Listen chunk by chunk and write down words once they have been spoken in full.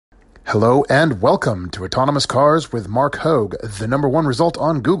Hello and welcome to Autonomous Cars with Mark Hogue, the number one result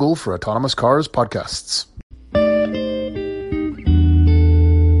on Google for autonomous cars podcasts.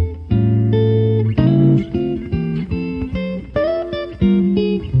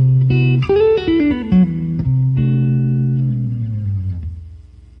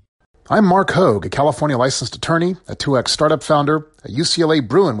 I'm Mark Hogue, a California licensed attorney, a 2X startup founder, a UCLA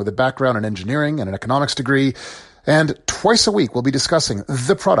Bruin with a background in engineering and an economics degree, and twice a week we'll be discussing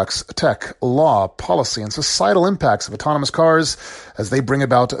the products, tech, law, policy, and societal impacts of autonomous cars as they bring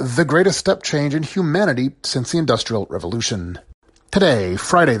about the greatest step change in humanity since the Industrial Revolution. Today,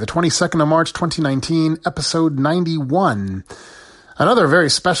 Friday, the 22nd of March, 2019, episode 91. Another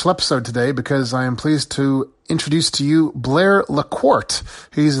very special episode today because I am pleased to introduce to you Blair LaCourte.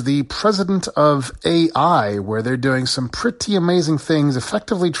 He's the president of AI, where they're doing some pretty amazing things,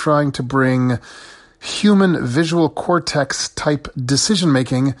 effectively trying to bring human visual cortex type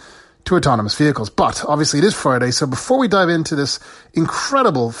decision-making to autonomous vehicles. But obviously it is Friday, so before we dive into this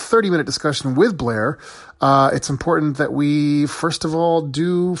incredible 30-minute discussion with Blair, it's important that we, first of all,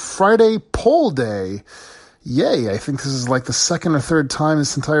 do Friday Poll Day. Yay, I think this is like the second or third time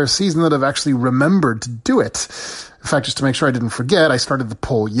this entire season that I've actually remembered to do it. In fact, just to make sure I didn't forget, I started the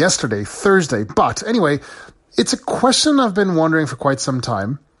poll yesterday, Thursday. But anyway, it's a question I've been wondering for quite some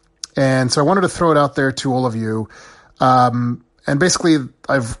time. And so I wanted to throw it out there to all of you. And basically,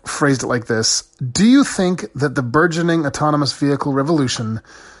 I've phrased it like this. Do you think that the burgeoning autonomous vehicle revolution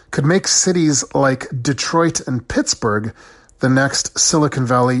could make cities like Detroit and Pittsburgh the next Silicon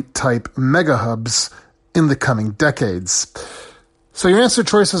Valley type mega hubs in the coming decades? So your answer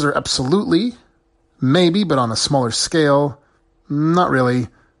choices are absolutely, maybe, but on a smaller scale, not really,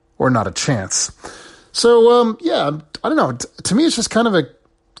 or not a chance. So, I don't know. To me, it's just kind of a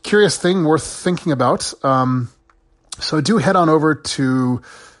curious thing worth thinking about. So do head on over to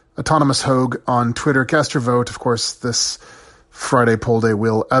Autonomous Hogue on Twitter. Cast your vote. Of course, this Friday poll day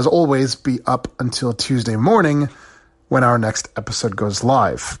will, as always, be up until Tuesday morning when our next episode goes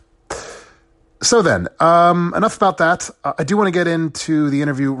live. So then, enough about that. I do want to get into the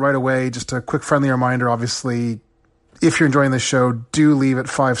interview right away. Just a quick friendly reminder, obviously, if you're enjoying this show, do leave it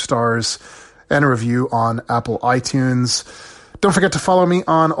 5 stars and a review on Apple iTunes. Don't forget to follow me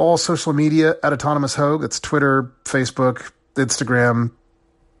on all social media at Autonomous Hogue. It's Twitter, Facebook, Instagram.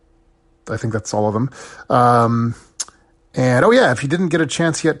 I think that's all of them. And if you didn't get a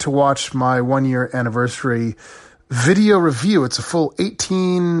chance yet to watch my 1-year anniversary video review, it's a full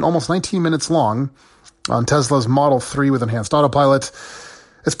 18, almost 19 minutes long on Tesla's Model 3 with enhanced autopilot.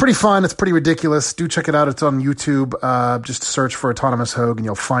 It's pretty fun. It's pretty ridiculous. Do check it out. It's on YouTube. Just search for Autonomous Hogue and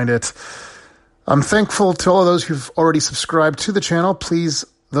you'll find it. I'm thankful to all of those who've already subscribed to the channel. Please,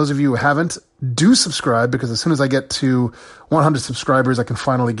 those of you who haven't, do subscribe, because as soon as I get to 100 subscribers, I can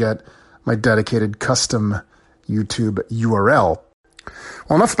finally get my dedicated custom YouTube URL.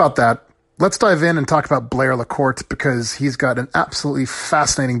 Well, enough about that. Let's dive in and talk about Blair LaCourte, because he's got an absolutely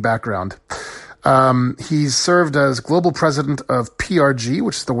fascinating background. He's served as global president of PRG,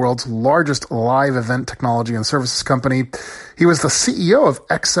 which is the world's largest live event technology and services company. He was the CEO of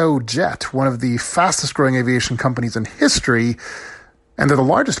ExoJet, one of the fastest growing aviation companies in history, and they're the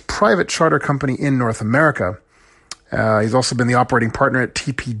largest private charter company in North America. He's also been the operating partner at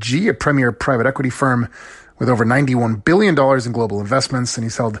TPG, a premier private equity firm with over $91 billion in global investments, and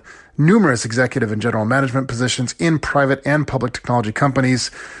he's held numerous executive and general management positions in private and public technology companies,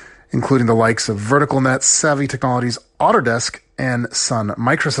 including the likes of VerticalNet, Savvy Technologies, Autodesk, and Sun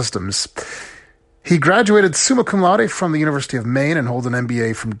Microsystems. He graduated summa cum laude from the University of Maine and holds an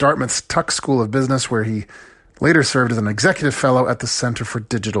MBA from Dartmouth's Tuck School of Business, where he later served as an executive fellow at the Center for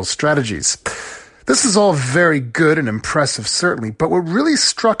Digital Strategies. This is all very good and impressive, certainly, but what really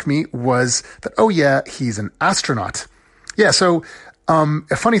struck me was that, he's an astronaut. So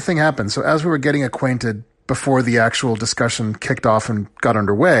a funny thing happened. So as we were getting acquainted before the actual discussion kicked off and got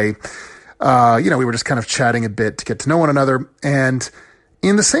underway, we were just kind of chatting a bit to get to know one another. And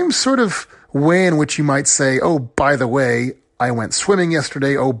in the same sort of way in which you might say, oh, by the way, I went swimming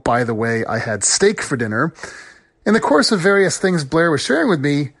yesterday. Oh, by the way, I had steak for dinner. In the course of various things Blair was sharing with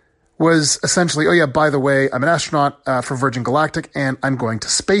me was essentially, by the way, I'm an astronaut for Virgin Galactic and I'm going to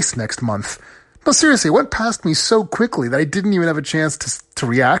space next month. No, seriously, it went past me so quickly that I didn't even have a chance to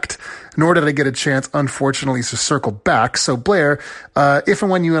react, nor did I get a chance, unfortunately, to circle back. So Blair, if and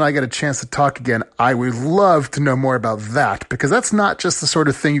when you and I get a chance to talk again, I would love to know more about that, because that's not just the sort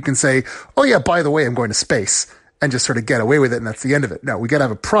of thing you can say, by the way, I'm going to space, and just sort of get away with it, and that's the end of it. No, we got to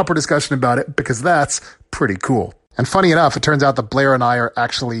have a proper discussion about it, because that's pretty cool. And funny enough, it turns out that Blair and I are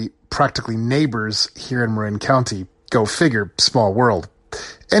actually practically neighbors here in Marin County. Go figure, small world.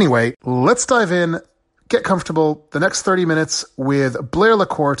 Anyway, let's dive in, get comfortable. The next 30 minutes with Blair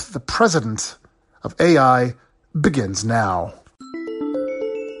LaCourte, the president of AI, begins now.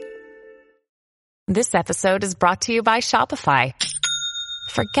 This episode is brought to you by Shopify.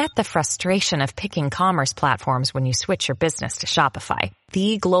 Forget the frustration of picking commerce platforms when you switch your business to Shopify,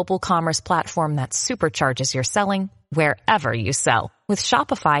 the global commerce platform that supercharges your selling wherever you sell. With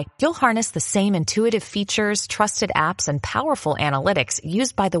Shopify, you'll harness the same intuitive features, trusted apps, and powerful analytics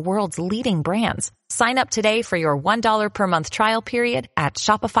used by the world's leading brands. Sign up today for your $1 per month trial period at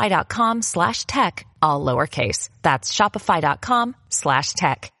shopify.com/tech, all lowercase. That's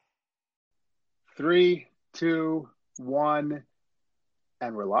shopify.com/tech. 3, 2, 1,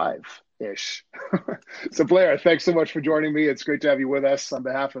 and we're live-ish. So Blair, thanks so much for joining me. It's great to have you with us on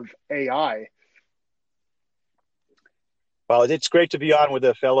behalf of AI. Well, it's great to be on with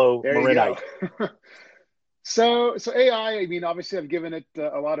a fellow Marinite. So AI, I mean, obviously I've given it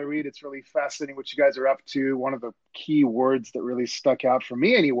a lot of read. It's really fascinating what you guys are up to. One of the key words that really stuck out for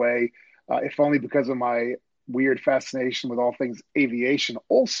me anyway, if only because of my weird fascination with all things aviation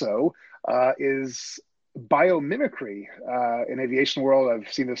also, is biomimicry. In aviation world,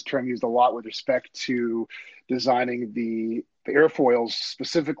 I've seen this term used a lot with respect to designing the airfoils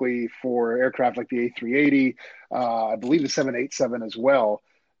specifically for aircraft like the A380, I believe the 787 as well.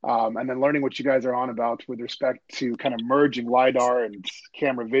 And then learning what you guys are on about with respect to kind of merging LiDAR and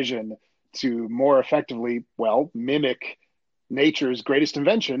camera vision to more effectively, mimic nature's greatest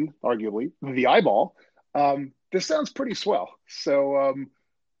invention, arguably, the eyeball. This sounds pretty swell. So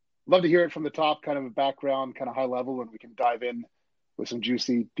love to hear it from the top, kind of a background, kind of high level, and we can dive in with some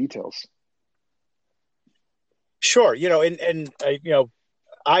juicy details. Sure. I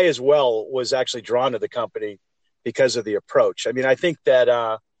as well was actually drawn to the company because of the approach. I mean, I think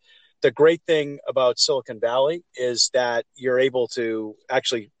that the great thing about Silicon Valley is that you're able to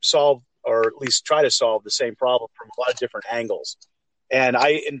actually solve, or at least try to solve, the same problem from a lot of different angles. And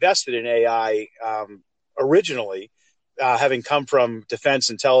I invested in AI originally, having come from defense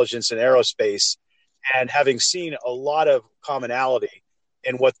intelligence and aerospace, and having seen a lot of commonality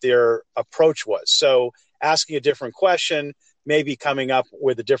in what their approach was. So asking a different question, maybe coming up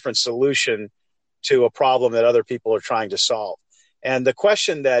with a different solution to a problem that other people are trying to solve. And the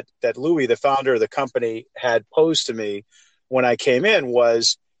question that Louis, the founder of the company, had posed to me when I came in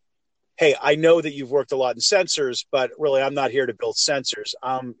was, hey, I know that you've worked a lot in sensors, but really I'm not here to build sensors.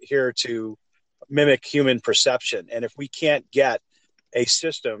 I'm here to mimic human perception. And if we can't get a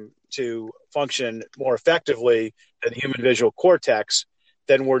system to function more effectively than the human visual cortex,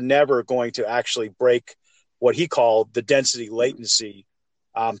 then we're never going to actually break what he called the density latency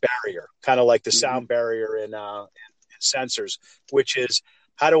barrier, kind of like the sound barrier in sensors, which is,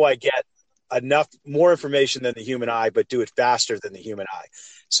 how do I get enough more information than the human eye, but do it faster than the human eye?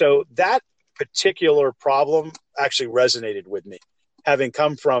 So that particular problem actually resonated with me. Having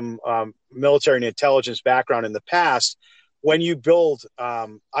come from military and intelligence background in the past, when you build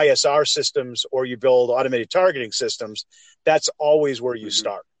ISR systems or you build automated targeting systems, that's always where you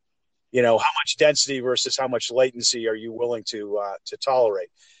start. You know, how much density versus how much latency are you willing to tolerate?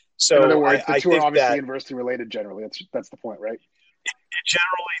 So in other words, the two I are think obviously inversely related generally. That's the point, right?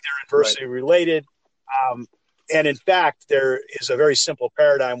 Generally, they're inversely related. And in fact, there is a very simple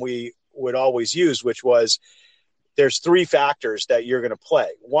paradigm we would always use, which was, there's three factors that you're going to play.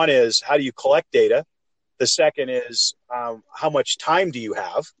 One is, how do you collect data? The second is, how much time do you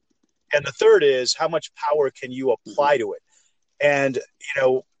have? And the third is, how much power can you apply to it? And,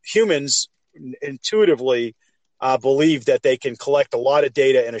 humans intuitively believe that they can collect a lot of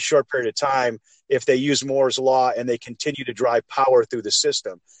data in a short period of time if they use Moore's law and they continue to drive power through the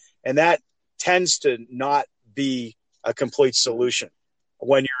system. And that tends to not be a complete solution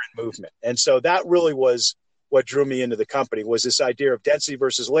when you're in movement. And so that really was what drew me into the company, was this idea of density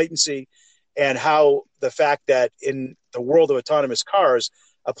versus latency, and how the fact that in the world of autonomous cars,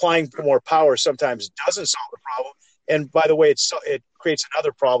 applying more power sometimes doesn't solve the problem. And by the way, it creates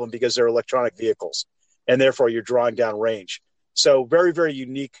another problem because they're electronic vehicles, and therefore you're drawing down range. So very, very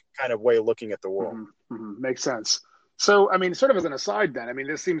unique kind of way of looking at the world. Makes sense. So, I mean, sort of as an aside then, I mean,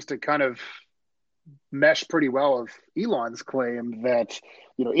 this seems to kind of mesh pretty well with Elon's claim that,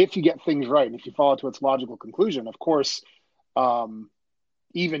 if you get things right and if you follow to its logical conclusion, of course,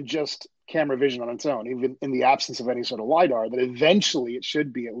 even just camera vision on its own, even in the absence of any sort of LiDAR, that eventually it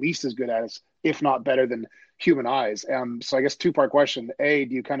should be at least as good as, if not better than, human eyes. So I guess two-part question. A,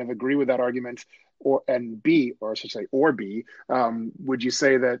 do you kind of agree with that argument? And B, or I should say, or B, would you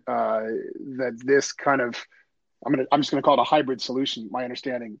say that that this kind of, I'm just going to call it a hybrid solution, my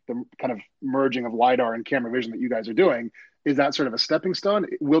understanding, the kind of merging of LiDAR and camera vision that you guys are doing, is that sort of a stepping stone?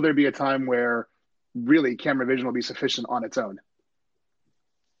 Will there be a time where really camera vision will be sufficient on its own?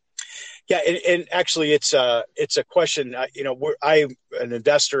 Yeah, and actually, it's a question. I'm an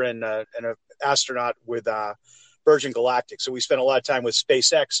investor and an astronaut with Virgin Galactic, so we spend a lot of time with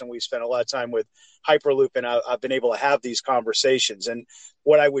SpaceX, and we spend a lot of time with Hyperloop, and I've been able to have these conversations. And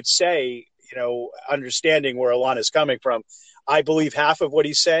what I would say, understanding where Elon is coming from, I believe half of what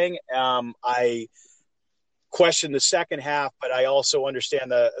he's saying. I question the second half, but I also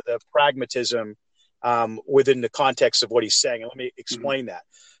understand the pragmatism within the context of what he's saying. And let me explain that.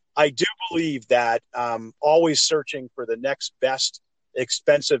 I do believe that always searching for the next best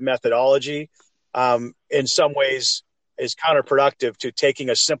expensive methodology in some ways is counterproductive to taking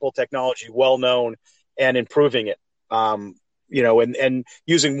a simple technology, well-known, and improving it, and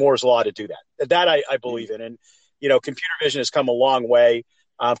using Moore's law to do that. That I believe in. And, computer vision has come a long way.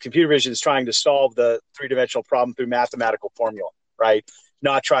 Computer vision is trying to solve the three-dimensional problem through mathematical formula, right?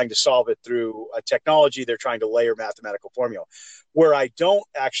 Not trying to solve it through a technology. They're trying to layer mathematical formula. Where I don't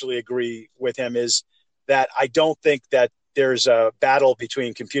actually agree with him is that I don't think that there's a battle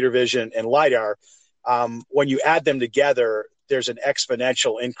between computer vision and LiDAR. When you add them together, there's an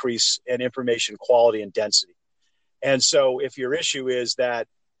exponential increase in information quality and density. And so if your issue is that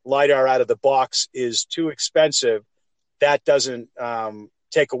LiDAR out of the box is too expensive, that doesn't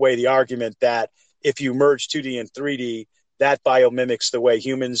take away the argument that if you merge 2D and 3D, that biomimics the way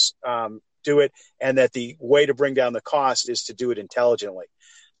humans do it, and that the way to bring down the cost is to do it intelligently.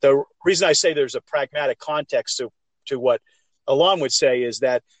 The reason I say there's a pragmatic context to what Elon would say is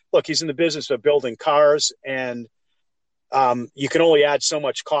that, look, he's in the business of building cars, and you can only add so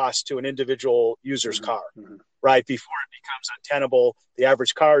much cost to an individual user's car, right? Before it becomes untenable, the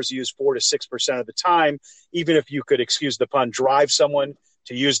average car is used 4 to 6% of the time. Even if you could, excuse the pun, drive someone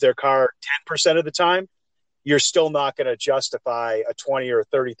to use their car 10% of the time, you're still not going to justify a $20,000 or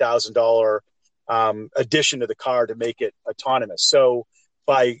 $30,000 addition to the car to make it autonomous. So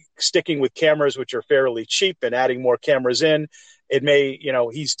by sticking with cameras, which are fairly cheap, and adding more cameras in, it may,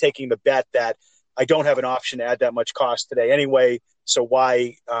 he's taking the bet that I don't have an option to add that much cost today anyway. So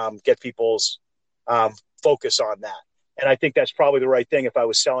why get people's focus on that? And I think that's probably the right thing if I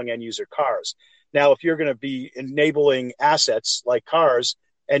was selling end user cars. Now, if you're going to be enabling assets like cars,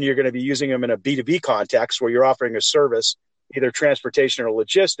 and you're going to be using them in a B2B context where you're offering a service, either transportation or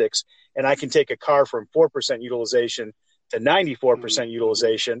logistics, and I can take a car from 4% utilization to 94%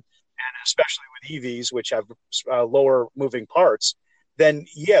 utilization, and especially with EVs, which have lower moving parts, then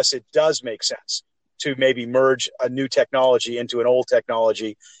yes, it does make sense to maybe merge a new technology into an old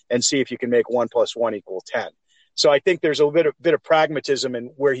technology and see if you can make 1 + 1 = 10. So I think there's a bit of pragmatism in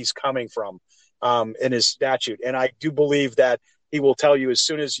where he's coming from in his statute. And I do believe that he will tell you, as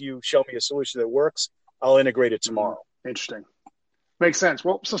soon as you show me a solution that works, I'll integrate it tomorrow. Interesting. Makes sense.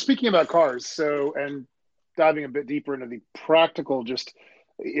 Well, so speaking about cars, and diving a bit deeper into the practical, just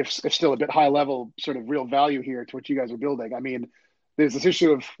if still a bit high level, sort of real value here to what you guys are building. I mean, there's this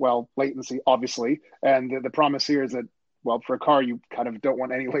issue of, latency, obviously. And the promise here is that, for a car, you kind of don't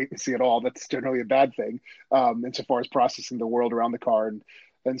want any latency at all. That's generally a bad thing insofar as processing the world around the car.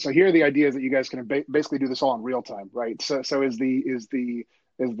 And so here the idea is that you guys can basically do this all in real time, right? So is the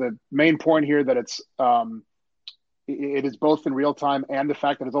main point here that it is both in real time and the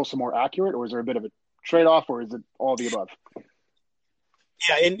fact that it's also more accurate, or is there a bit of a trade-off, or is it all the above?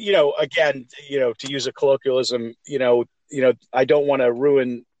 Yeah, and again, to use a colloquialism, I don't want to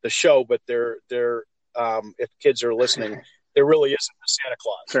ruin the show, but if kids are listening, there really isn't a Santa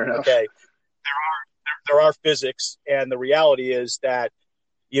Claus. Fair enough. Okay, there are physics, and the reality is that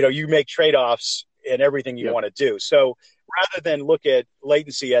you make trade-offs in everything you want to do. So rather than look at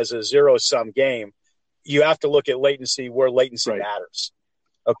latency as a zero-sum game, you have to look at latency where latency matters.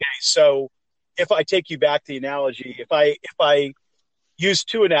 Okay, so if I take you back to the analogy, if I use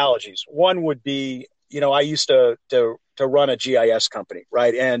two analogies, one would be, I used to run a GIS company,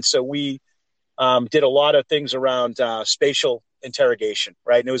 right? And so we did a lot of things around spatial interrogation,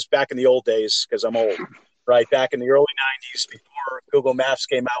 right? And it was back in the old days, because I'm old, right? Back in the early 90s, before Google Maps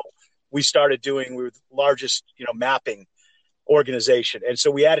came out, we were the largest, mapping organization. And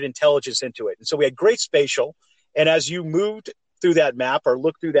so we added intelligence into it. And so we had great spatial. And as you moved through that map or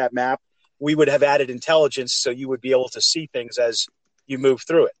looked through that map, we would have added intelligence so you would be able to see things as you move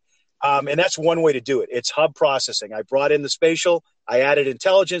through it. And that's one way to do it. It's hub processing. I brought in the spatial, I added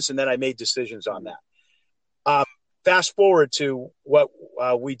intelligence, and then I made decisions on that. Fast forward to what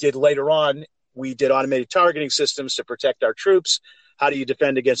we did later on. We did automated targeting systems to protect our troops. How do you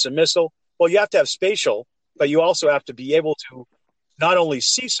defend against a missile? Well, you have to have spatial, but you also have to be able to not only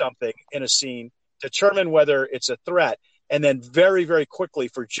see something in a scene, determine whether it's a threat, and then very, very quickly,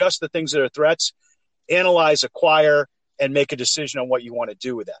 for just the things that are threats, analyze, acquire, and make a decision on what you want to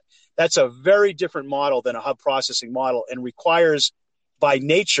do with that. That's a very different model than a hub processing model, and requires by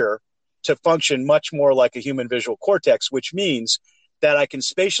nature to function much more like a human visual cortex, which means that I can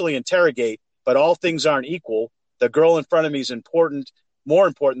spatially interrogate, but all things aren't equal. The girl in front of me is more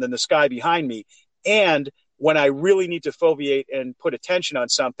important than the sky behind me. And when I really need to foveate and put attention on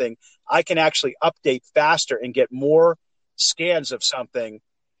something, I can actually update faster and get more scans of something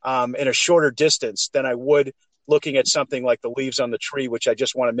in a shorter distance than I would looking at something like the leaves on the tree, which I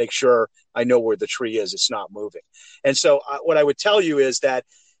just want to make sure I know where the tree is. It's not moving. And so what I would tell you is that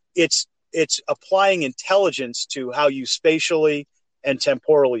it's applying intelligence to how you spatially and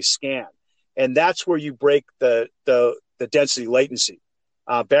temporally scan. And that's where you break the density latency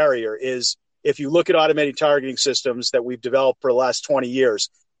barrier. Is if you look at automated targeting systems that we've developed for the last 20 years,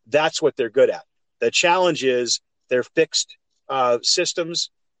 that's what they're good at. The challenge is they're fixed systems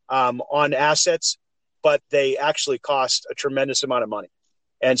on assets, but they actually cost a tremendous amount of money.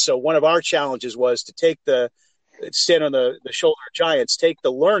 And so one of our challenges was to stand on the shoulder of giants, take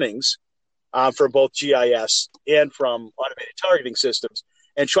the learnings from both GIS and from automated targeting systems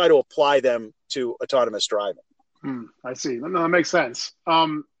and try to apply them to autonomous driving. I see. No, that makes sense.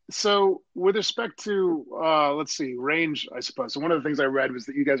 So with respect to, let's see, range, I suppose. So one of the things I read was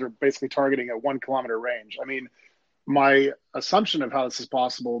that you guys are basically targeting a 1 kilometer range. I mean, my assumption of how this is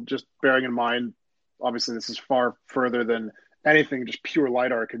possible, just bearing in mind, obviously this is far further than anything just pure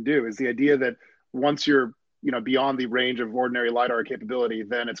LiDAR can do, is the idea that once you're beyond the range of ordinary LiDAR capability,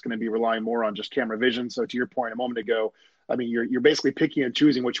 then it's going to be relying more on just camera vision. So to your point a moment ago, I mean, you're basically picking and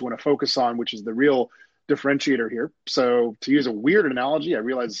choosing what you want to focus on, which is the real differentiator here. So to use a weird analogy, I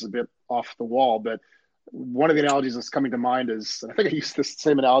realize it's a bit off the wall, but one of the analogies that's coming to mind is, I think I used this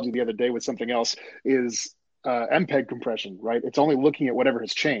same analogy the other day with something else, is MPEG compression, right? It's only looking at whatever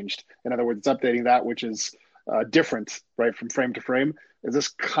has changed. In other words, it's updating that which is different, right, from frame to frame. Is this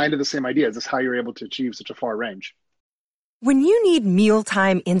kind of the same idea? Is this how you're able to achieve such a far range? When you need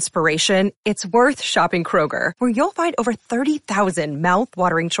mealtime inspiration, it's worth shopping Kroger, where you'll find over 30,000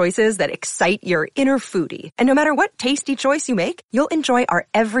 mouth-watering choices that excite your inner foodie. And no matter what tasty choice you make, you'll enjoy our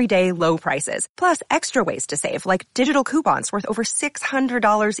everyday low prices, plus extra ways to save, like digital coupons worth over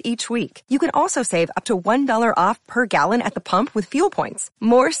 $600 each week. You can also save up to $1 off per gallon at the pump with fuel points.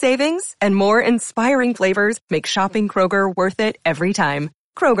 More savings and more inspiring flavors make shopping Kroger worth it every time.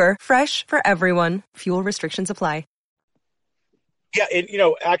 Kroger, fresh for everyone. Fuel restrictions apply. Yeah,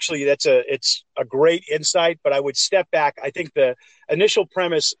 actually, it's a great insight, but I would step back. I think the initial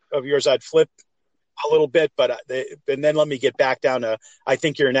premise of yours, I'd flip a little bit, and then let me get back down to, I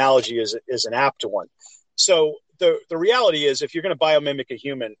think your analogy is an apt one. So the reality is, if you're going to biomimic a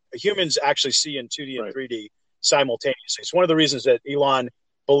human, humans actually see in 2D and 3D simultaneously. It's one of the reasons that Elon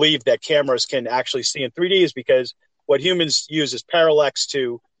believed that cameras can actually see in 3D is because what humans use is parallax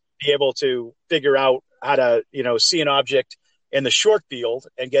to be able to figure out how to, see an object in the short field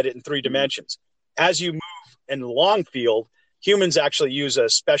and get it in 3 dimensions. As you move in the long field, humans actually use a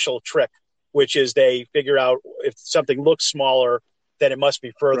special trick, which is they figure out if something looks smaller, then it must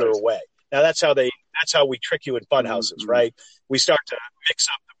be further away. Now that's how we trick you in fun houses, right? We start to mix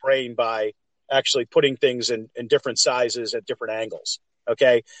up the brain by actually putting things in different sizes at different angles.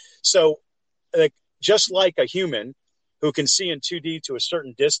 Okay. So just like a human who can see in 2D to a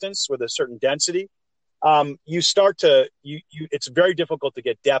certain distance with a certain density, it's very difficult to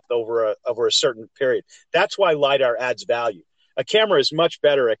get depth over a certain period. That's why LiDAR adds value. A camera is much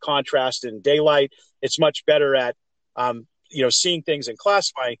better at contrast in daylight. It's much better at, seeing things and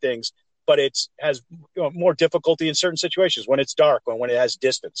classifying things, but it has more difficulty in certain situations when it's dark and when it has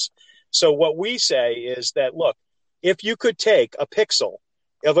distance. So what we say is that, look, if you could take a pixel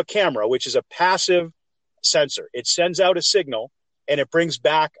of a camera, which is a passive sensor, it sends out a signal and it brings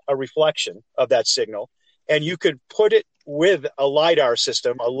back a reflection of that signal. And you could put it with a LiDAR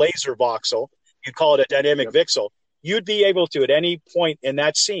system, a laser voxel, you call it a dynamic VCSEL, you'd be able to, at any point in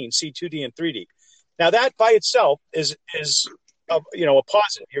that scene, see 2D and 3D. Now, that by itself is a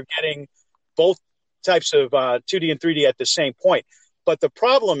positive. You're getting both types of 2D and 3D at the same point. But the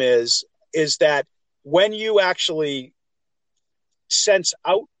problem is that when you actually sense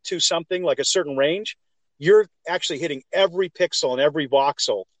out to something like a certain range, you're actually hitting every pixel and every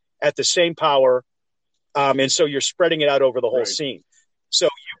voxel at the same power. And so you're spreading it out over the whole scene. So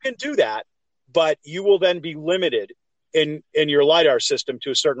you can do that, but you will then be limited in your LiDAR system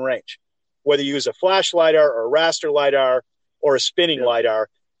to a certain range. Whether you use a flash LiDAR or a raster LiDAR or a spinning LiDAR,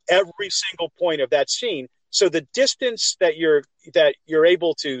 every single point of that scene. So the distance that you're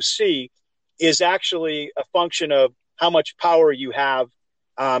able to see is actually a function of how much power you have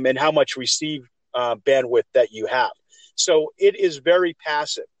and how much receive bandwidth that you have. So it is very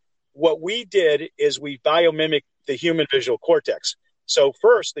passive. What we did is we biomimicked the human visual cortex. So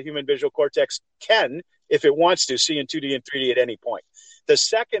first, the human visual cortex can, if it wants to, see in 2D and 3D at any point. The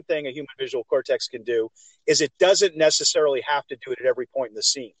second thing a human visual cortex can do is it doesn't necessarily have to do it at every point in the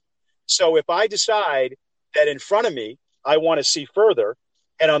scene. So if I decide that in front of me, I want to see further,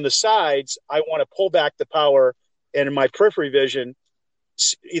 and on the sides, I want to pull back the power, and in my periphery vision,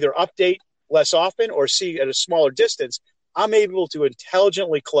 either update less often or see at a smaller distance, I'm able to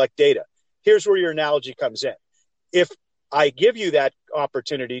intelligently collect data. Here's where your analogy comes in. If I give you that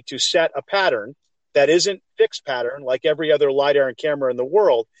opportunity to set a pattern that isn't fixed pattern like every other LiDAR and camera in the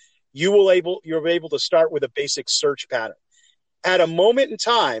world, you're able to start with a basic search pattern. At a moment in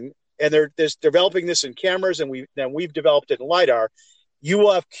time, and they're developing this in cameras, and we've developed it in LiDAR, you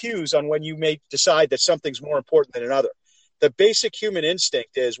will have cues on when you may decide that something's more important than another. The basic human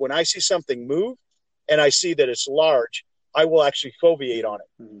instinct is when I see something move and I see that it's large, I will actually foveate on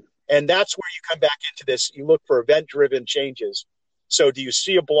it. Mm-hmm. And that's where you come back into this. You look for event-driven changes. So do you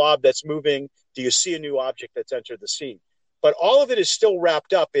see a blob that's moving? Do you see a new object that's entered the scene? But all of it is still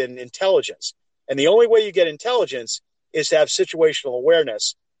wrapped up in intelligence. And the only way you get intelligence is to have situational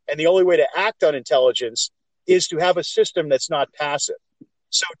awareness. And the only way to act on intelligence is to have a system that's not passive.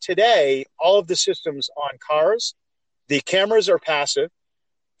 So today, all of the systems on cars, the cameras are passive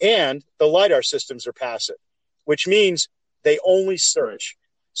and the LiDAR systems are passive, which means they only search.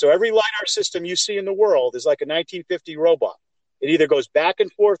 So every LiDAR system you see in the world is like a 1950 robot. It either goes back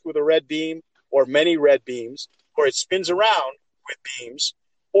and forth with a red beam or many red beams, or it spins around with beams,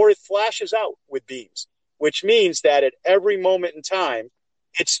 or it flashes out with beams, which means that at every moment in time,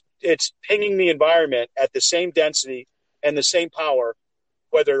 it's pinging the environment at the same density and the same power,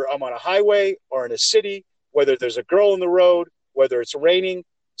 whether I'm on a highway or in a city, whether there's a girl in the road, whether it's raining.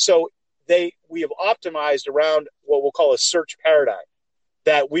 So we have optimized around what we'll call a search paradigm,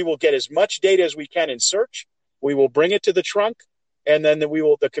 that we will get as much data as we can in search. We will bring it to the trunk, and then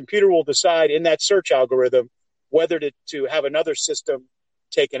the computer will decide in that search algorithm whether to have another system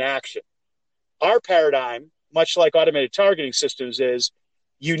take an action. Our paradigm, much like automated targeting systems, is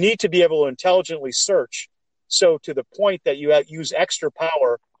you need to be able to intelligently search. So to the point that you use extra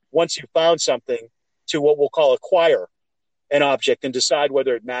power once you found something to what we'll call acquire an object and decide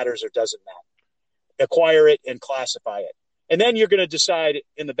whether it matters or doesn't matter. Acquire it and classify it. And then you're going to decide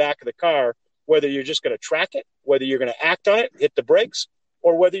in the back of the car whether you're just going to track it, whether you're going to act on it, hit the brakes,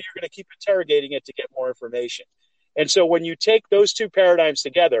 or whether you're going to keep interrogating it to get more information. And so when you take those two paradigms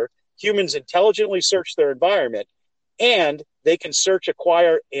together, humans intelligently search their environment, and they can search,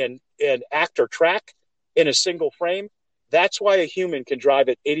 acquire, and act or track in a single frame. That's why a human can drive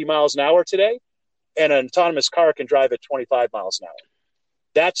at 80 miles an hour today, and an autonomous car can drive at 25 miles an hour.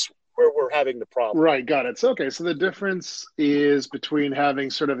 That's where we're having the problem. Right, got it. So, okay, so the difference is between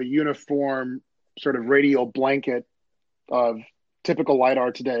having sort of a uniform sort of radial blanket of typical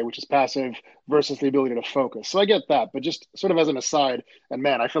LiDAR today, which is passive, versus the ability to focus. So I get that, but just sort of as an aside, and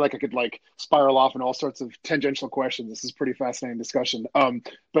man, I feel like I could like spiral off in all sorts of tangential questions. This is pretty fascinating discussion.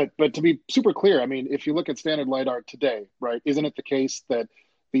 But to be super clear, I mean, if you look at standard LiDAR today, right, isn't it the case that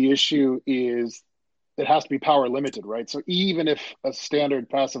the issue is it has to be power limited, right? So even if a standard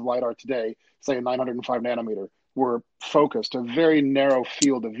passive LiDAR today, say a 905 nanometer, were focused, a very narrow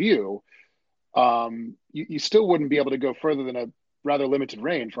field of view, you still wouldn't be able to go further than a rather limited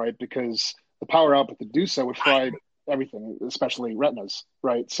range, right? Because the power output to do so would fry everything, especially retinas,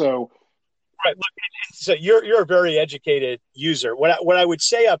 right? So, right. Look, so you're a very educated user. What I would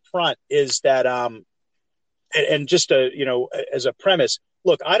say up front is that, and just as a premise,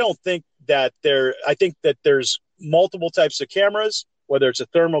 look, I don't think that I think that there's multiple types of cameras, whether it's a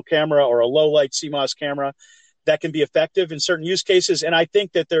thermal camera or a low light CMOS camera, that can be effective in certain use cases. And I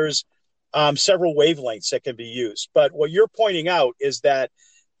think that there's several wavelengths that can be used. But what you're pointing out is that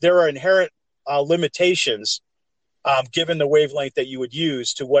there are inherent limitations given the wavelength that you would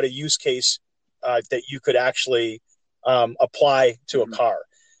use to what a use case that you could actually apply to a car,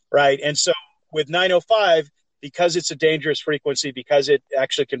 right? And so with 905, because it's a dangerous frequency, because it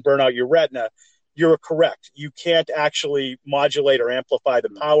actually can burn out your retina, you're correct. You can't actually modulate or amplify the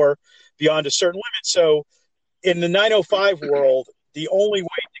power beyond a certain limit. So in the 905 world, the only way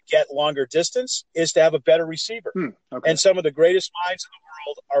to get longer distance is to have a better receiver. Okay. And some of the greatest minds in the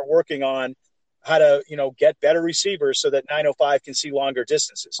world are working on how to, get better receivers so that 905 can see longer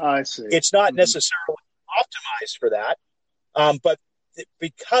distances. I see. It's not necessarily optimized for that, but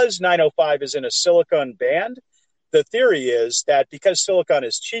because 905 is in a silicon band, the theory is that because silicon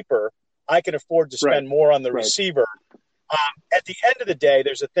is cheaper, I can afford to spend more on the receiver At the end of the day,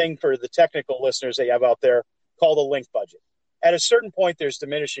 there's a thing for the technical listeners that you have out there called a link budget. At a certain point, there's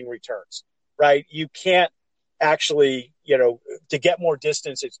diminishing returns, right? You can't actually, to get more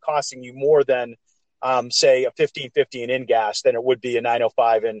distance, it's costing you more than, say, a 1550 in gas than it would be a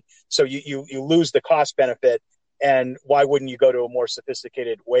 905. And so you lose the cost benefit. And why wouldn't you go to a more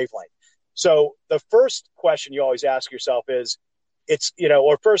sophisticated wavelength? So the first question you always ask yourself is,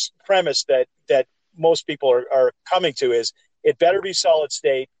 or first premise that most people are coming to is, it better be solid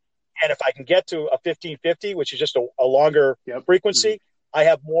state. And if I can get to a 1550, which is just a longer frequency, I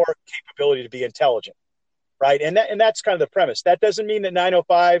have more capability to be intelligent, right? And that's kind of the premise. That doesn't mean that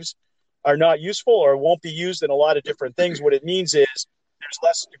 905s are not useful or won't be used in a lot of different things. What it means is there's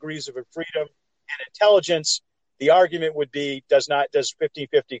less degrees of freedom and intelligence. The argument would be, does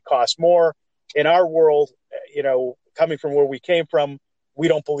 1550 cost more? In our world, coming from where we came from, we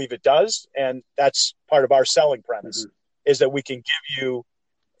don't believe it does. And that's part of our selling premise, is that we can give you,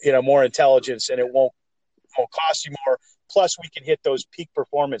 more intelligence and it won't cost you more. Plus, we can hit those peak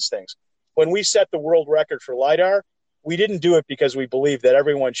performance things. When we set the world record for LiDAR, we didn't do it because we believe that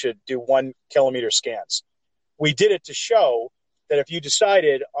everyone should do 1 kilometer scans. We did it to show that if you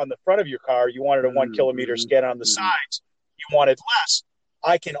decided on the front of your car you wanted a 1 kilometer scan, on the sides you wanted less,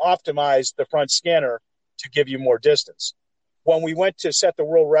 I can optimize the front scanner to give you more distance. When we went to set the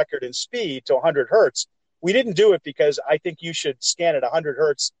world record in speed to 100 hertz, we didn't do it because I think you should scan at 100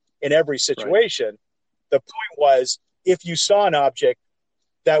 hertz in every situation. Right. The point was, if you saw an object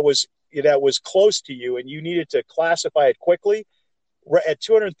that was close to you and you needed to classify it quickly, at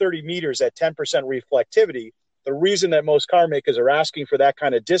 230 meters at 10% reflectivity, the reason that most car makers are asking for that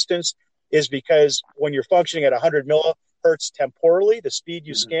kind of distance is because when you're functioning at 100 millihertz temporally, the speed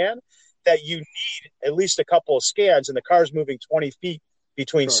you scan, that you need at least a couple of scans, and the car's moving 20 feet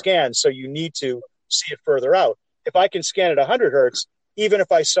between scans, so you need to see it further out. If I can scan at 100 hertz, even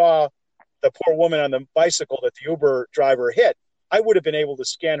if I saw the poor woman on the bicycle that the Uber driver hit, I would have been able to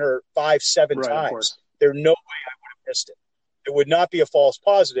scan her 5-7 times. There's no way I would have missed it. It would not be a false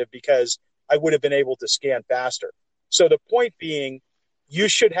positive because I would have been able to scan faster. So the point being, you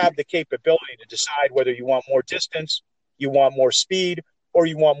should have the capability to decide whether you want more distance, you want more speed, or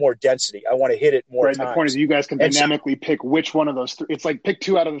you want more density. I want to hit it more times. The point is you guys can dynamically pick which one of those three. It's like pick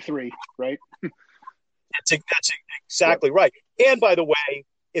 2 out of the 3, right? That's exactly right. And by the way,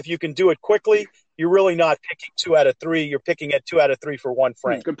 if you can do it quickly, you're really not picking 2 out of 3. You're picking at 2 out of 3 for one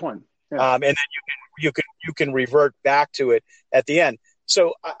frame. Good point. Yeah. And then you can revert back to it at the end.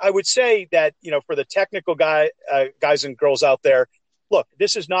 So I would say that, for the technical guys and girls out there, look,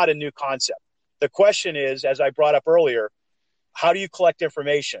 this is not a new concept. The question is, as I brought up earlier, how do you collect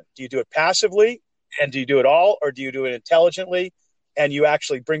information? Do you do it passively, and do you do it all, or do you do it intelligently, and you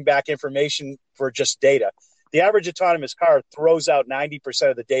actually bring back information for just data? The average autonomous car throws out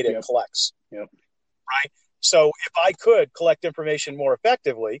 90% of the data it collects. Yep. Right? So if I could collect information more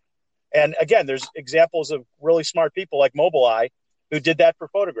effectively, and again, there's examples of really smart people like Mobileye who did that for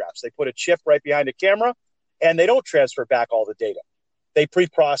photographs. They put a chip right behind a camera, and they don't transfer back all the data. They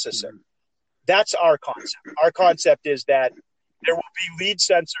pre-process it. That's our concept. Our concept is that there will be lead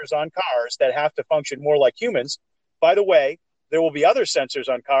sensors on cars that have to function more like humans. By the way, there will be other sensors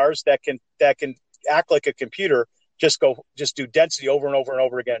on cars that can act like a computer, just do density over and over and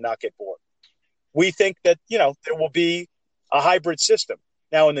over again and not get bored. We think that, there will be a hybrid system.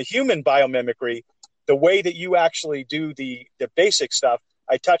 Now, in the human biomimicry, the way that you actually do the basic stuff,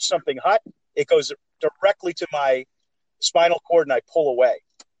 I touch something hot, it goes directly to my spinal cord and I pull away.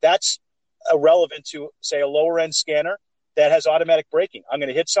 That's irrelevant to, say, a lower end scanner that has automatic braking. I'm going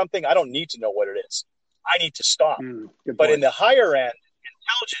to hit something. I don't need to know what it is. I need to stop. But in the higher end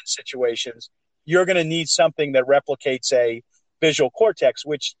intelligent situations, you're going to need something that replicates a visual cortex,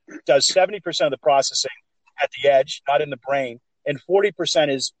 which does 70% of the processing at the edge, not in the brain. And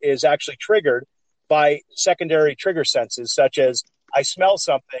 40% is actually triggered by secondary trigger senses, such as I smell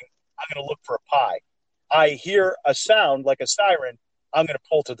something, I'm going to look for a pie. I hear a sound like a siren, I'm going to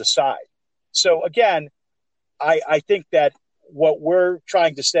pull to the side. So again, I think that what we're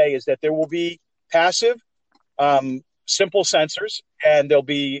trying to say is that there will be passive, simple sensors, and they'll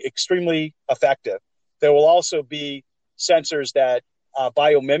be extremely effective. There will also be sensors that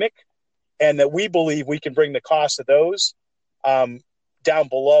biomimic, and that we believe we can bring the cost of those down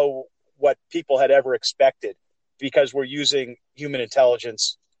below what people had ever expected, because we're using human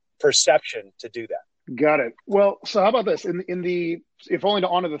intelligence perception to do that. Got it. Well, so how about this? In the, if only to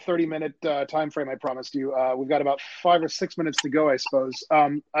honor the 30-minute time frame I promised you, we've got about 5 or 6 minutes to go, I suppose.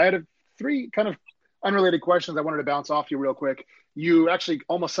 I had 3 kind of unrelated questions I wanted to bounce off you real quick. You actually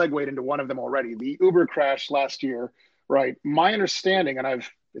almost segued into one of them already. The Uber crash last year right? My understanding, and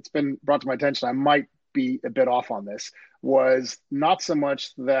it's been brought to my attention, I might be a bit off on this, was not so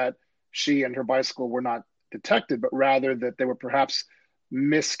much that she and her bicycle were not detected, but rather that they were perhaps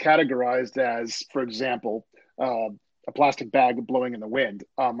miscategorized as, for example, a plastic bag blowing in the wind.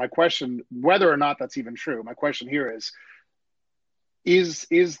 My question, whether or not that's even true, my question here is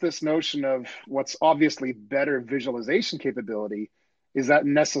this notion of what's obviously better visualization capability, is that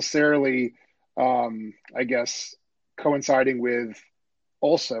necessarily, I guess, coinciding with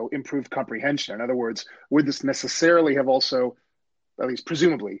also improved comprehension? In other words, would this necessarily have also, at least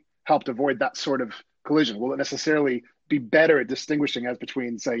presumably, helped avoid that sort of collision? Will it necessarily be better at distinguishing as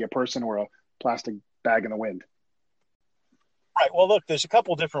between, say, a person or a plastic bag in the wind? Right. Well, look, there's a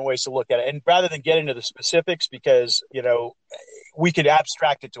couple different ways to look at it. And rather than get into the specifics, because, we could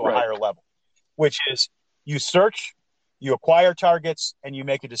abstract it to a higher level, which is you search, you acquire targets, and you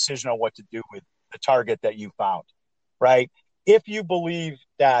make a decision on what to do with the target that you found, right? If you believe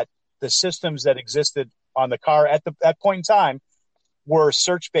that the systems that existed on the car at that point in time were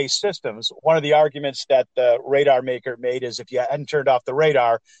search-based systems, one of the arguments that the radar maker made is if you hadn't turned off the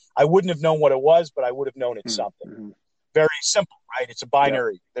radar, I wouldn't have known what it was, but I would have known it's something. Mm-hmm. Very simple, right? It's a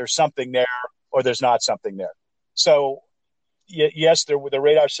binary. Yeah. There's something there or there's not something there. So, yes, the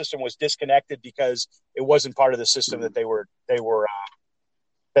radar system was disconnected because it wasn't part of the system that they were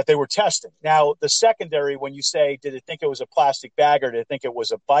testing. Now, the secondary, when you say, did it think it was a plastic bag or did it think it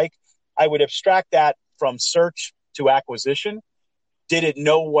was a bike? I would abstract that from search to acquisition. Did it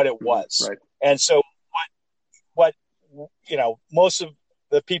know what it was? Right. And so what most of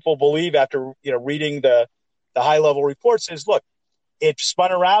the people believe after, reading the high-level reports is, look, it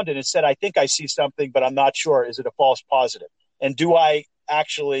spun around and it said, I think I see something, but I'm not sure. Is it a false positive? And do I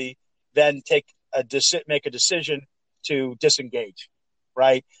actually then make a decision to disengage,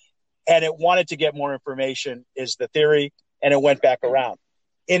 right? And it wanted to get more information is the theory, and it went back around.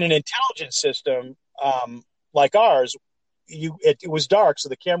 In an intelligence system like ours, it was dark, so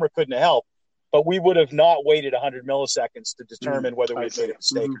the camera couldn't help, but we would have not waited 100 milliseconds to determine whether we had made a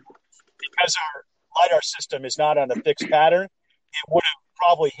mistake. Mm-hmm. Because our LiDAR system is not on a fixed pattern, it would have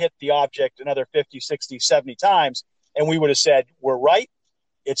probably hit the object another 50, 60, 70 times, and we would have said, we're right,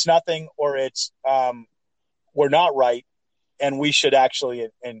 it's nothing, or it's we're not right, and we should actually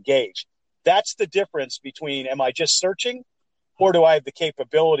engage. That's the difference between, am I just searching, or do I have the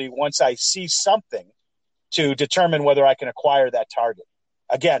capability, once I see something, to determine whether I can acquire that target?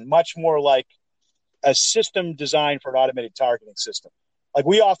 Again, much more like a system designed for an automated targeting system. Like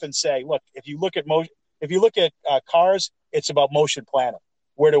we often say, look, if you look at cars, it's about motion planning.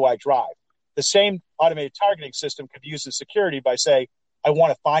 Where do I drive? The same automated targeting system could be used in security by say, I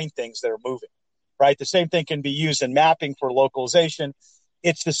want to find things that are moving, right? The same thing can be used in mapping for localization.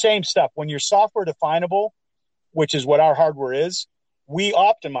 It's the same stuff. When you're software definable, which is what our hardware is, we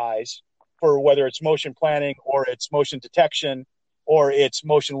optimize for whether it's motion planning or it's motion detection or it's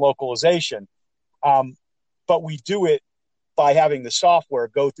motion localization. But we do it by having the software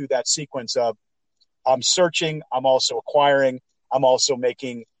go through that sequence of I'm searching, I'm also acquiring, I'm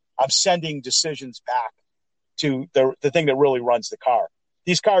sending decisions back to the thing that really runs the car.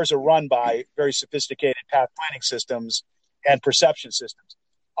 These cars are run by very sophisticated path planning systems and perception systems.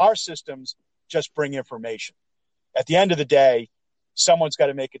 Our systems just bring information. At the end of the day, someone's got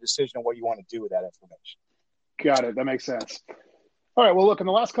to make a decision on what you want to do with that information. Got it. That makes sense. All right. Well, look, in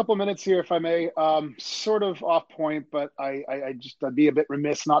the last couple of minutes here, if I may, sort of off point, but I'd be a bit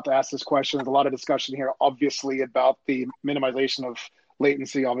remiss not to ask this question. There's a lot of discussion here, obviously, about the minimization of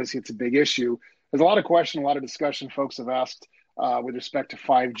latency. Obviously, it's a big issue. There's a lot of question, a lot of discussion folks have asked with respect to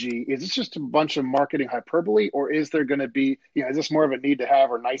 5G. Is this just a bunch of marketing hyperbole, or is there going to be, is this more of a need to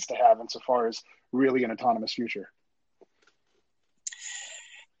have or nice to have insofar as really an autonomous future?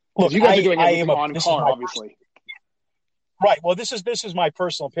 Look, you guys are doing everything on car, obviously. Right. Well, this is my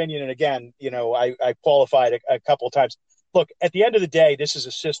personal opinion. And again, I qualified a couple of times. Look, at the end of the day, this is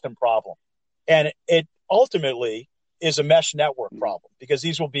a system problem. And it ultimately is a mesh network problem because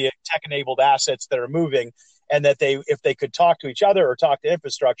these will be tech-enabled assets that are moving and that if they could talk to each other or talk to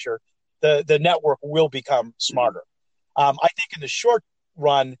infrastructure, the network will become smarter. I think in the short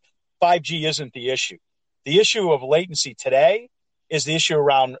run, 5G isn't the issue. The issue of latency today is the issue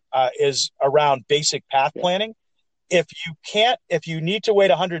around basic path planning. If you need to wait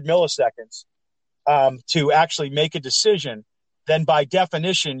 100 milliseconds to actually make a decision, then by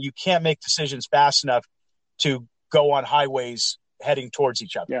definition, you can't make decisions fast enough to go on highways heading towards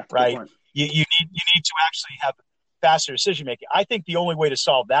each other, yeah, right? You need to actually have faster decision making. I think the only way to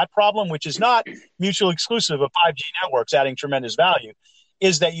solve that problem, which is not mutually exclusive of 5G networks adding tremendous value,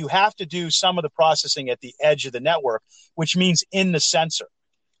 is that you have to do some of the processing at the edge of the network, which means in the sensor,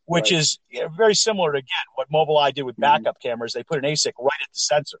 which is very similar to, again, what Mobileye did with backup cameras. They put an ASIC right at the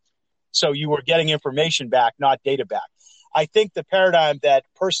sensor. So you were getting information back, not data back. I think the paradigm that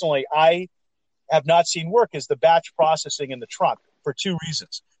personally I have not seen work is the batch processing in the trunk for two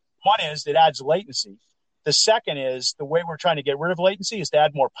reasons. One is it adds latency. The second is the way we're trying to get rid of latency is to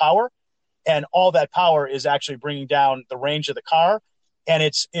add more power. And all that power is actually bringing down the range of the car. And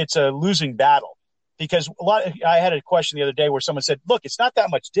it's a losing battle. Because I had a question the other day where someone said, look, it's not that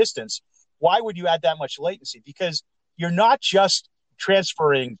much distance. Why would you add that much latency? Because you're not just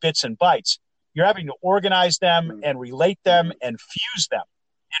transferring bits and bytes. You're having to organize them and relate them and fuse them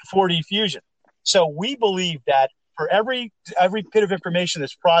in 4D Fusion. So we believe that for every bit of information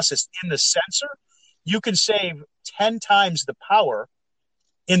that's processed in the sensor, you can save 10 times the power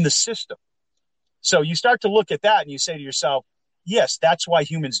in the system. So you start to look at that and you say to yourself, yes, that's why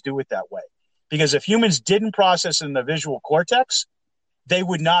humans do it that way. Because if humans didn't process in the visual cortex, they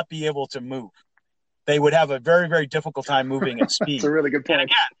would not be able to move. They would have a very, very difficult time moving at speed. That's a really good point. And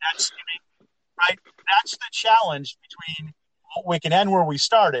again, that's the challenge between what we can end where we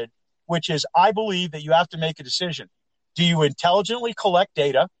started, which is I believe that you have to make a decision. Do you intelligently collect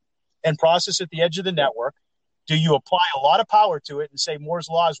data and process at the edge of the network? Do you apply a lot of power to it and say Moore's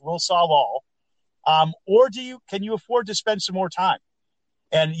laws will solve all? Or can you afford to spend some more time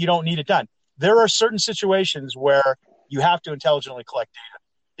and you don't need it done? There are certain situations where you have to intelligently collect data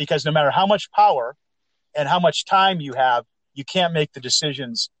because no matter how much power and how much time you have, you can't make the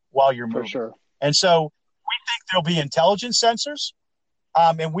decisions while you're moving. For sure. And so we think there'll be intelligent sensors,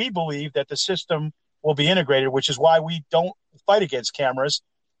 and we believe that the system will be integrated, which is why we don't fight against cameras.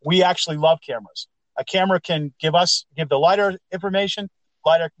 We actually love cameras. A camera can give the LiDAR information,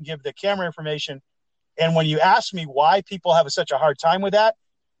 LiDAR can give the camera information. And when you ask me why people have such a hard time with that,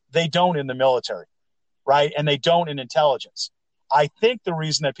 they don't in the military, right? And they don't in intelligence. I think the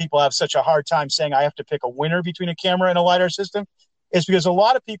reason that people have such a hard time saying I have to pick a winner between a camera and a LiDAR system is because a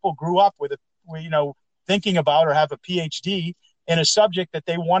lot of people grew up with thinking about or have a PhD in a subject that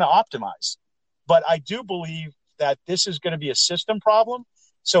they want to optimize. But I do believe that this is going to be a system problem,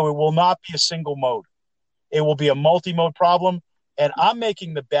 so it will not be a single mode. It will be a multi-mode problem, and I'm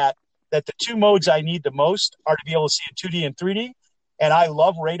making the bet that the two modes I need the most are to be able to see in 2D and 3D, and I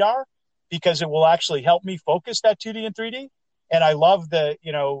love radar because it will actually help me focus that 2D and 3D, and I love the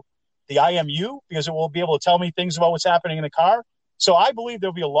IMU because it will be able to tell me things about what's happening in the car. So I believe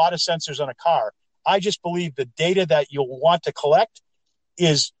there'll be a lot of sensors on a car. I just believe the data that you'll want to collect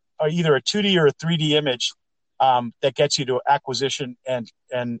is either a 2D or a 3D image that gets you to acquisition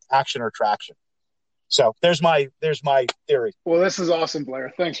and action or traction. So there's my theory. Well, this is awesome,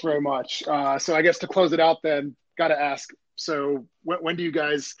 Blair. Thanks very much. So I guess to close it out then, got to ask, so when do you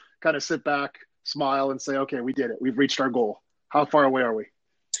guys kind of sit back, smile, and say, okay, we did it. We've reached our goal. How far away are we?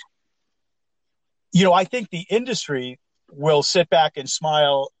 I think the industry will sit back and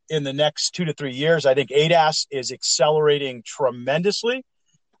smile in the next 2 to 3 years. I think ADAS is accelerating tremendously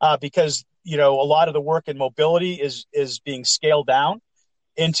because, a lot of the work in mobility is being scaled down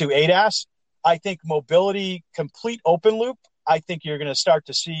into ADAS. I think mobility, complete open loop, I think you're going to start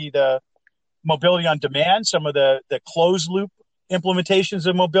to see the mobility on demand. Some of the closed loop implementations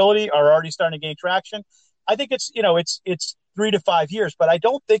of mobility are already starting to gain traction. I think it's 3 to 5 years, but I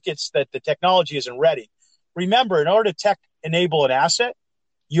don't think it's that the technology isn't ready. Remember, in order to tech enable an asset,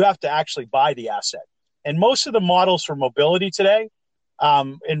 you have to actually buy the asset. And most of the models for mobility today,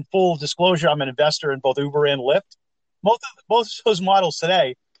 in full disclosure, I'm an investor in both Uber and Lyft. Most of those models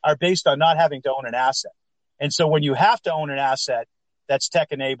today are based on not having to own an asset. And so when you have to own an asset that's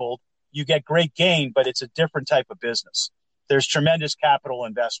tech-enabled, you get great gain, but it's a different type of business. There's tremendous capital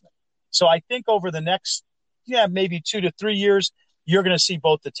investment. So I think over the next, maybe 2 to 3 years, you're going to see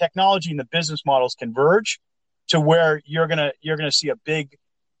both the technology and the business models converge to where you're going to see a big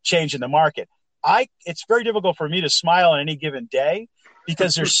change in the market. It's very difficult for me to smile on any given day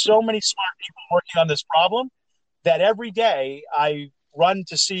because there's so many smart people working on this problem that every day I run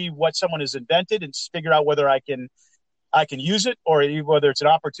to see what someone has invented and figure out whether I can use it or whether it's an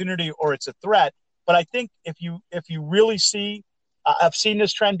opportunity or it's a threat. But I think if you really see, I've seen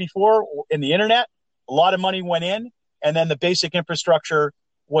this trend before in the internet. A lot of money went in, and then the basic infrastructure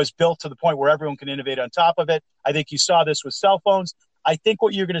was built to the point where everyone can innovate on top of it. I think you saw this with cell phones. I think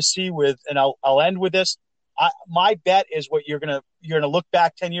what you're going to see with, and I'll end with this. My bet is what you're going to look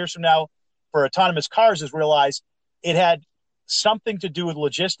back 10 years from now for autonomous cars is realize it had something to do with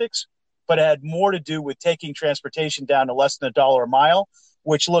logistics, but it had more to do with taking transportation down to less than $1 a mile,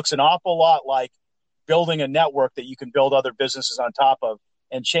 which looks an awful lot like building a network that you can build other businesses on top of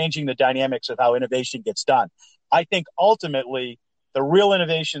and changing the dynamics of how innovation gets done. I think ultimately the real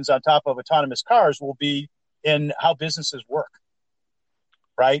innovations on top of autonomous cars will be in how businesses work,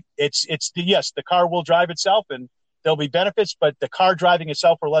 right? Yes, the car will drive itself and there'll be benefits, but the car driving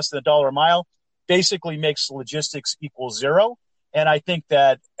itself for less than $1 a mile basically makes logistics equal zero. And I think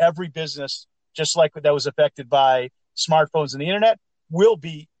that every business, just like that was affected by smartphones and the internet, will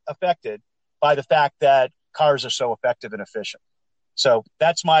be affected by the fact that cars are so effective and efficient. So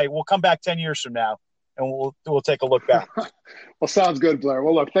we'll come back 10 years from now and we'll take a look back. Well, sounds good, Blair.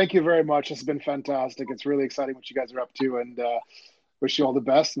 Well, look, thank you very much. This has been fantastic. It's really exciting what you guys are up to, and wish you all the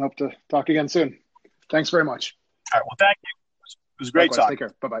best and hope to talk again soon. Thanks very much. All right. Well, thank you. It was great talking. Take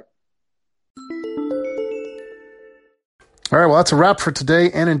care. Bye-bye. All right, well, that's a wrap for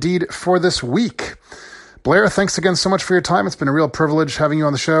today and indeed for this week. Blair, thanks again so much for your time. It's been a real privilege having you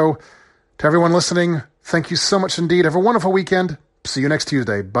on the show. To everyone listening, thank you so much indeed. Have a wonderful weekend. See you next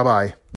Tuesday. Bye-bye.